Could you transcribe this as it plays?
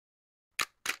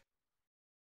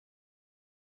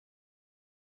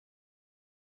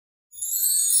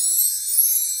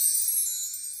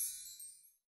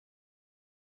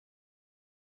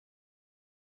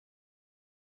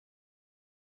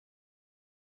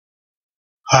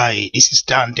Hi, this is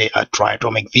Dante at Try to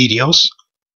Make Videos.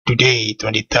 Today,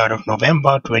 23rd of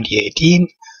November 2018,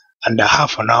 and a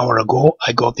half an hour ago,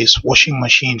 I got this washing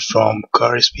machine from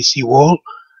Curry's PC World.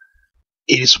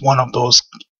 It is one of those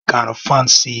kind of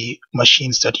fancy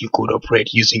machines that you could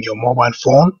operate using your mobile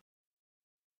phone.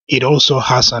 It also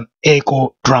has an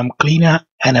echo drum cleaner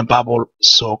and a bubble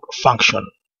soak function.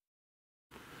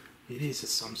 It is a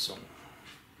Samsung.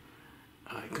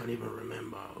 I can't even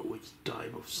remember which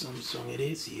type of Samsung it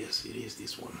is. Yes, it is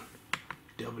this one.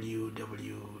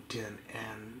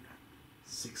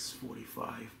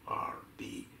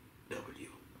 WW10N645RBW.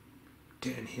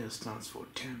 10 here stands for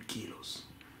 10 kilos.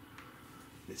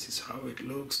 This is how it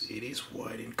looks. It is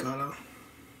white in color.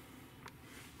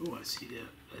 Oh, I see there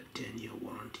a 10-year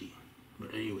warranty.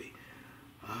 But anyway,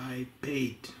 I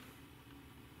paid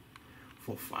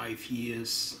for 5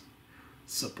 years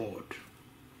support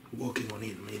working on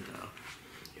it. I mean,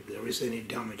 if there is any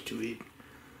damage to it,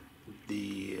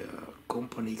 the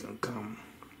company can come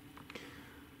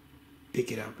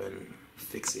pick it up and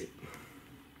fix it.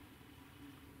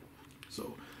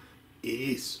 So it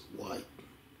is white.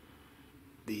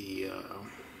 The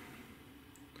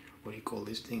what do you call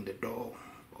this thing, the door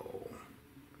or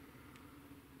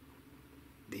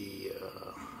the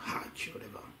hatch,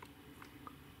 whatever,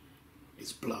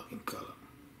 is black in color.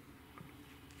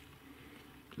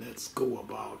 Let's go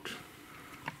about.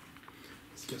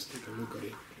 Let's just take a look at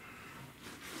it.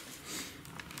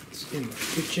 It's in my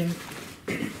kitchen.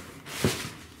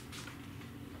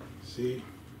 See?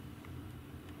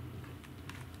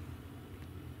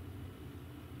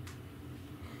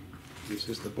 This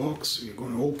is the box. We're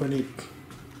going to open it.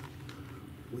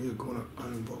 We're going to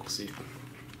unbox it.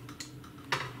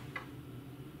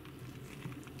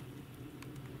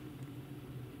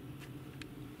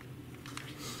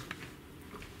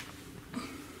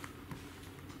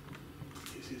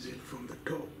 This is it from the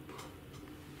top.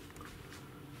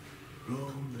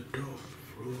 From the top.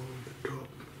 From the top.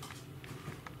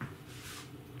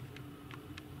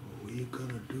 All we're going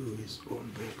to do is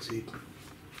unbox it.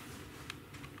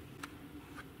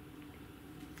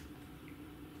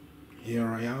 Here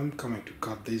I am coming to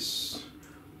cut this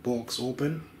box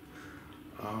open.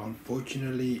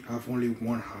 Unfortunately, I've only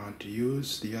one hand to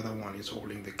use. The other one is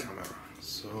holding the camera.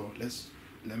 So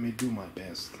let me do my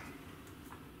best.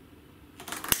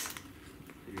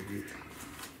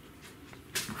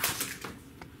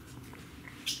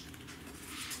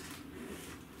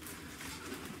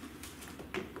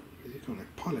 Is it on a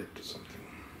pallet or something?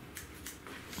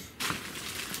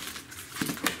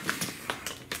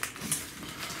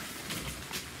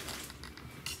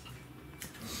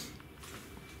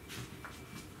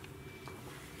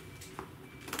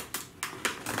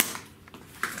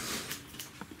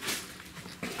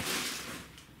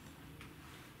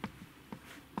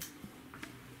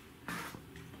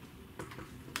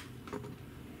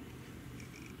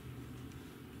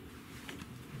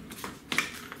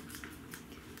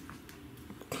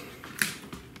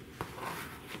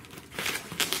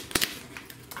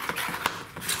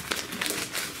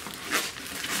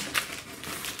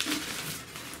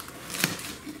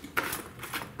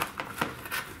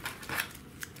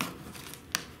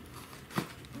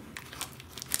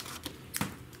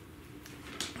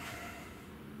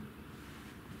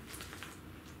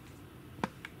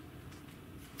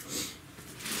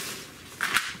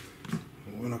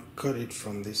 I'm gonna cut it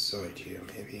from this side here,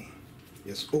 maybe.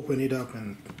 Just open it up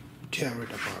and tear it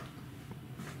apart.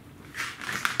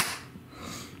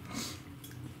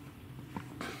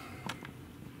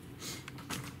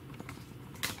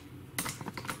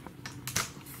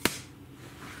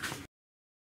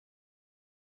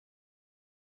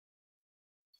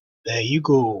 There you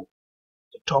go.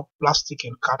 The top plastic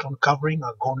and carton covering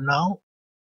are gone now.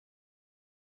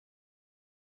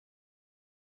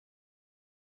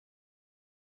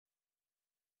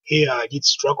 Here I did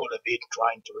struggle a bit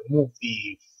trying to remove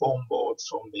the foam board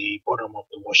from the bottom of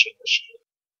the washing machine.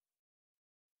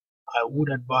 I would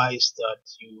advise that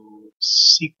you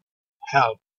seek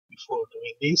help before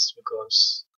doing this,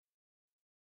 because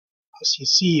as you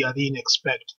see, I didn't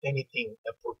expect anything,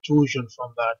 a protrusion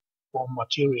from that foam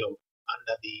material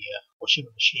under the washing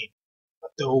machine.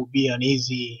 But there will be an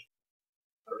easy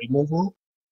removal,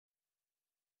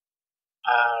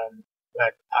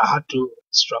 but I had to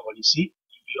struggle. You see,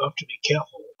 you have to be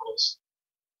careful because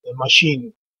the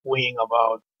machine weighing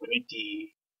about between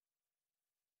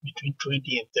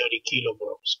 20 and 30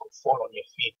 kilograms could fall on your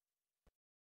feet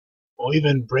or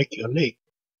even break your leg.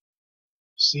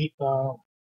 See,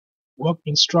 work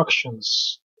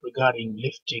instructions regarding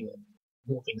lifting and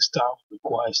moving stuff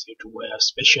requires you to wear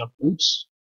special boots.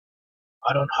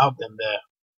 I don't have them there.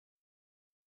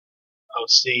 I would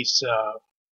say it's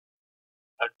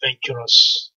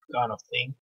adventurous kind of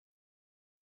thing.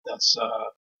 That's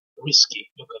risky.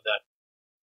 Look at that.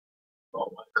 Oh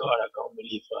my God, I can't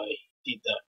believe I did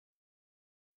that.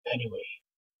 Anyway,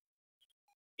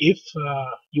 if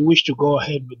you wish to go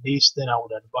ahead with this, then I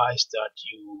would advise that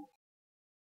you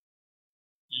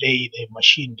lay the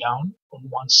machine down on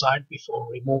one side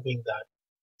before removing that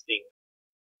thing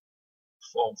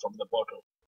foam from the bottom.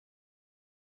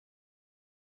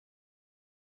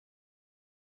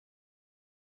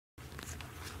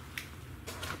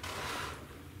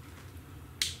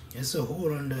 There's a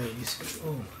hole under this.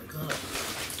 Oh my God.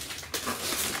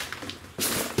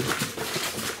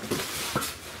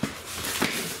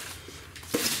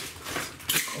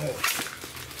 Oh,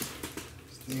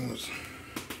 this thing was.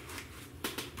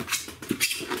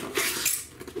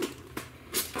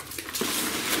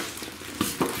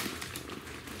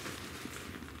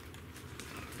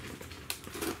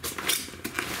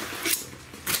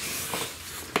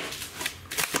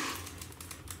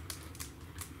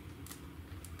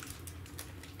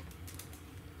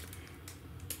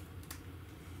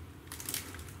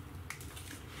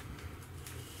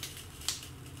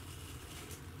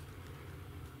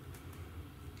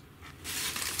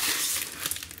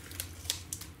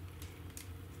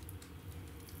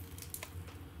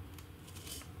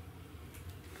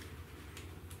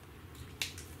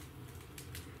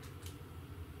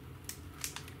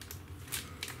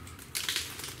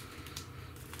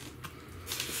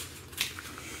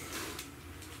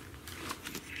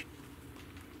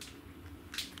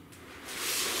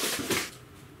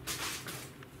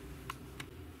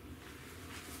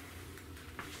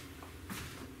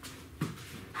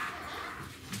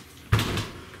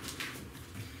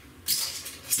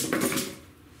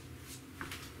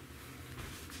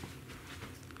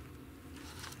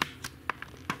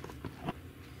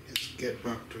 Get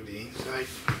back to the inside.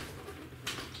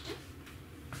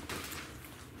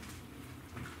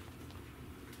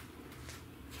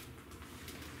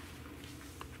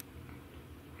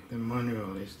 The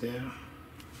manual is there.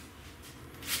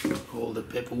 All the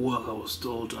paperwork I was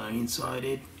told are inside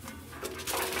it.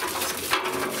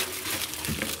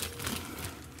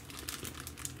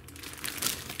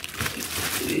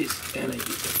 It is energy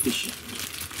efficient.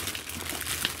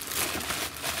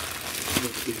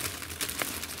 Look at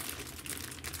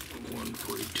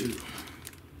 142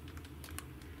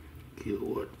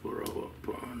 kilowatt per hour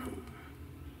per annum,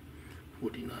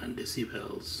 49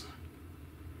 decibels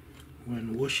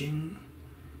when washing,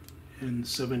 and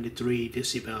 73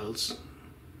 decibels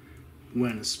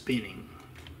when spinning.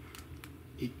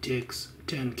 It takes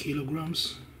 10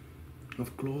 kilograms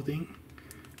of clothing,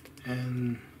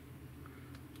 and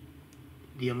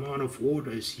the amount of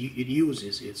water it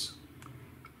uses is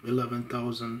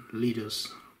 11,000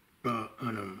 liters per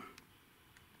annum.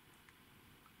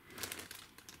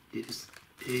 It is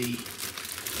a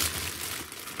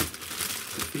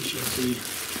efficiency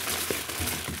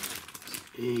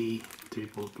A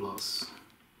triple plus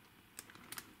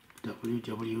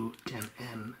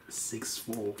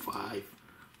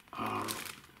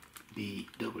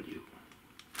WW10N645RBW.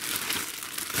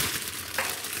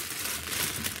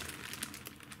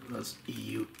 That's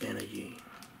EU energy.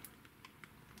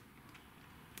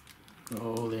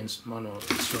 All the manual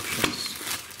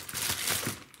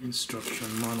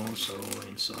instruction manuals are all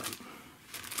inside.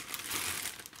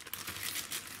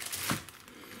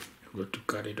 I've got to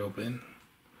cut it open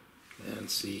and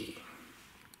see.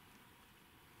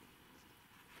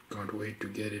 Can't wait to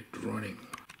get it running.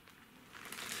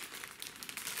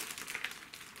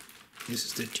 This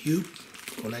is the tube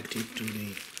connected to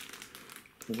the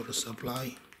water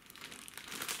supply.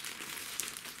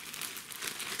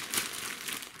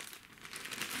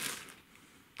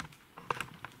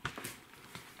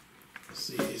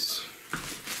 See this?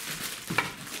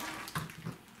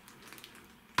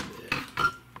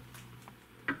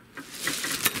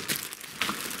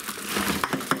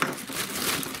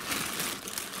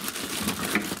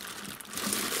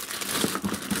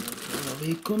 I'll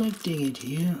be connecting it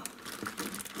here,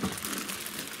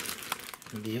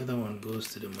 and the other one goes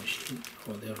to the machine.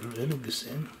 Oh, they look the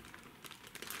same.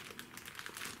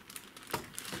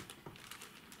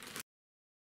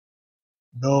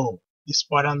 No, this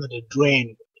part under the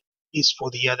drain is for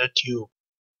the other tube.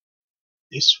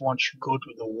 This one should go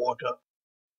to the water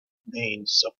main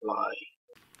supply.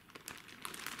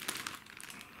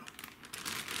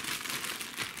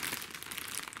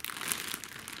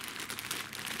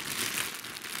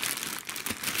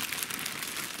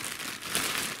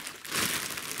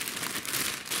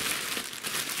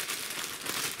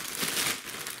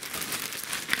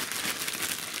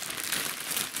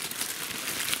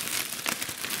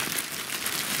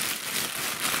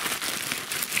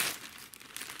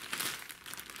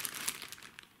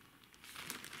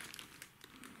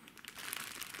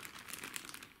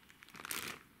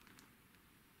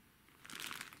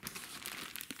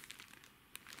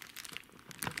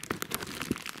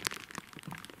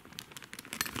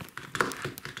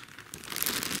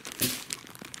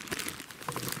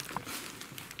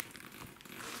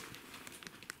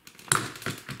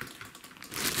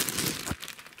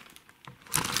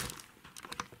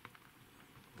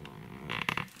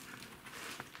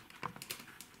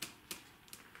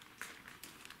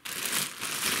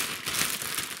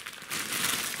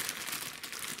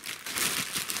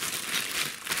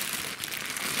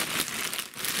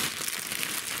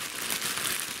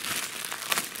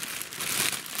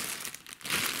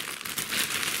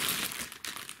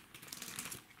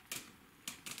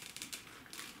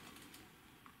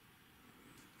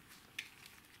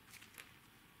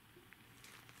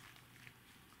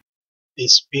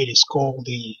 This bit is called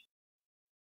the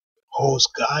hose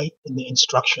guide in the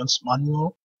instructions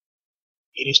manual.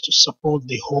 It is to support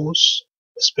the hose,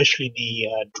 especially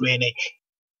the drainage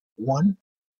one,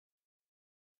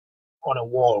 on a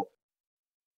wall.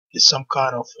 It's some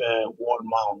kind of wall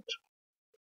mount.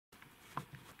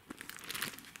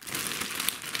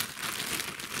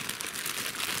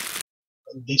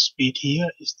 And this bit here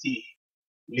is the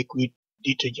liquid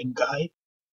detergent guide.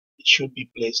 It should be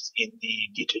placed in the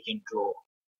detergent drawer.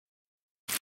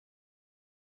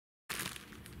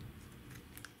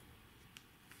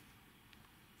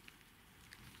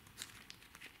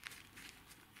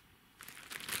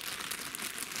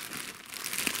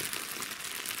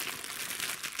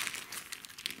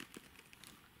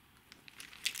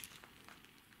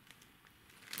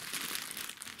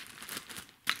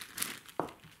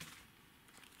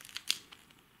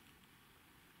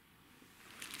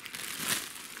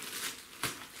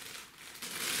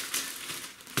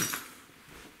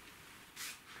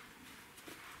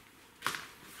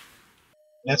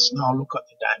 Let's now look at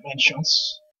the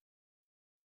dimensions.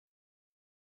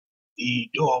 The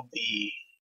door of the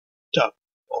tub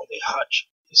or the hatch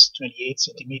is 28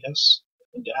 centimeters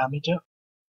in diameter.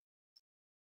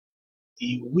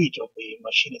 The width of the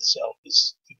machine itself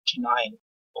is 59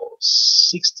 or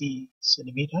 60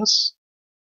 centimeters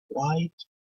wide,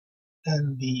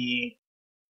 and the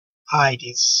height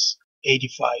is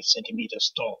 85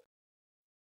 centimeters tall.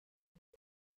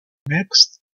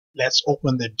 Next, let's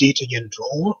open the detergent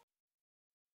drawer.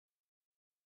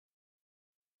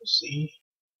 See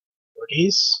what it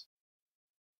is.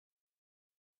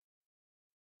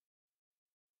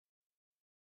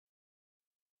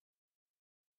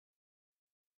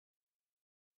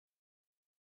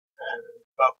 And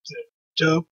above the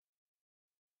tub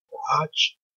or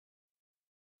hatch,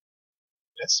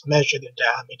 let's measure the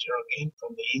diameter again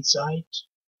from the inside.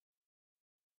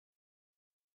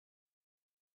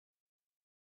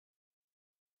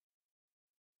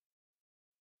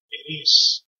 It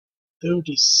is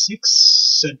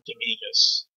 36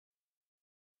 centimeters.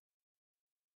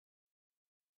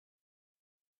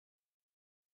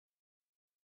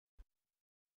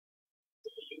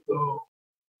 There you go.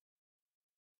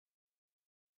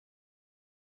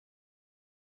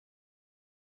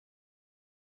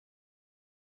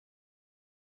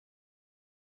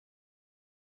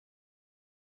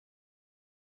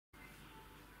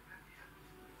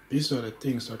 These are the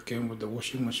things that came with the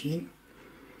washing machine.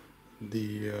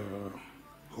 The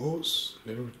hose,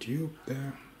 little tube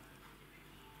there.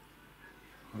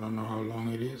 I don't know how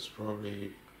long it is,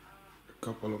 probably a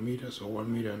couple of meters or 1.5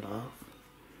 meters.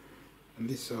 And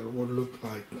these are what look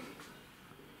like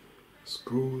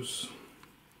screws.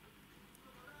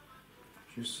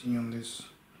 You see on these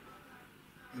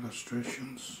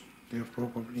illustrations, they're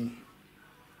probably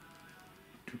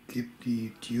to keep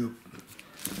the tube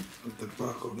at the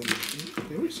back of the machine.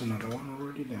 There is another one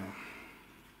already there.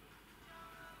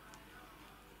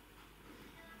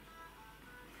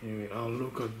 Anyway, I'll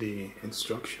look at the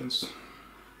instructions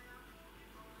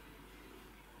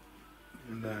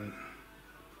and then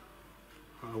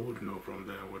I would know from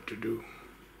there what to do.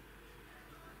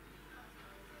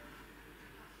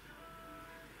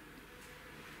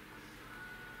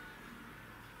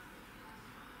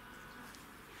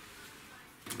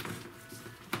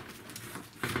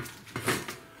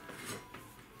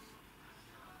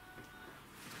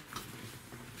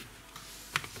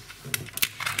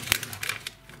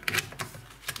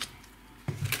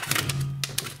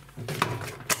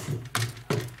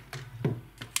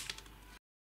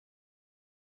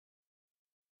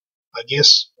 I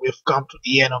guess we've come to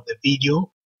the end of the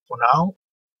video for now,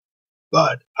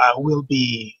 but I will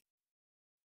be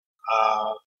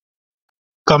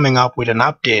coming up with an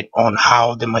update on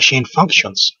how the machine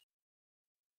functions.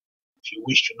 If you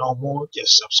wish to know more,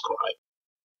 just subscribe.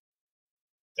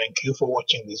 Thank you for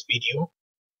watching this video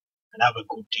and have a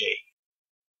good day.